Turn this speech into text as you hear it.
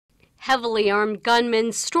heavily armed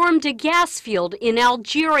gunmen stormed a gas field in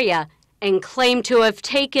Algeria and claimed to have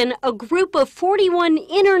taken a group of 41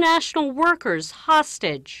 international workers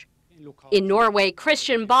hostage. In Norway,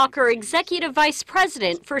 Christian Bacher, executive vice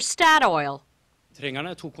president for Statoil.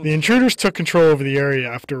 The intruders took control over the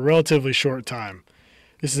area after a relatively short time.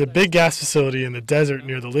 This is a big gas facility in the desert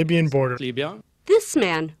near the Libyan border. This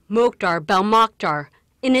man, Mokhtar Belmokhtar,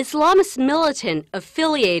 an Islamist militant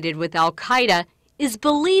affiliated with al-Qaeda, is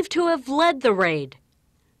believed to have led the raid.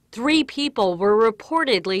 3 people were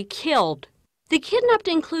reportedly killed. The kidnapped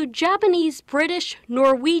include Japanese, British,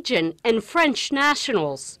 Norwegian, and French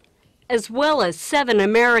nationals, as well as 7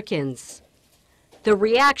 Americans. The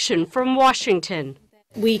reaction from Washington.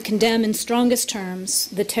 We condemn in strongest terms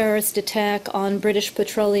the terrorist attack on British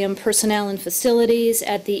petroleum personnel and facilities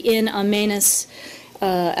at the Inn Amenas,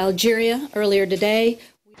 Algeria, earlier today.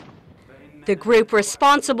 The group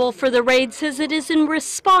responsible for the raid says it is in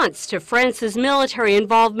response to France's military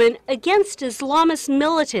involvement against Islamist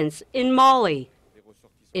militants in Mali.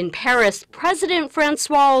 In Paris, President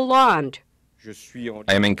François Hollande.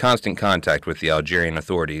 I am in constant contact with the Algerian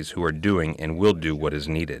authorities who are doing and will do what is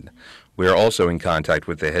needed. We are also in contact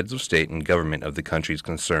with the heads of state and government of the countries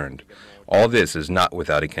concerned. All this is not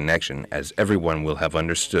without a connection, as everyone will have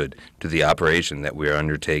understood, to the operation that we are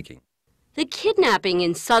undertaking. The kidnapping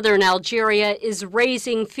in southern Algeria is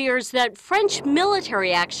raising fears that French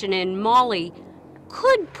military action in Mali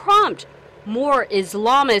could prompt more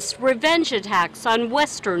Islamist revenge attacks on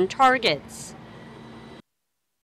Western targets.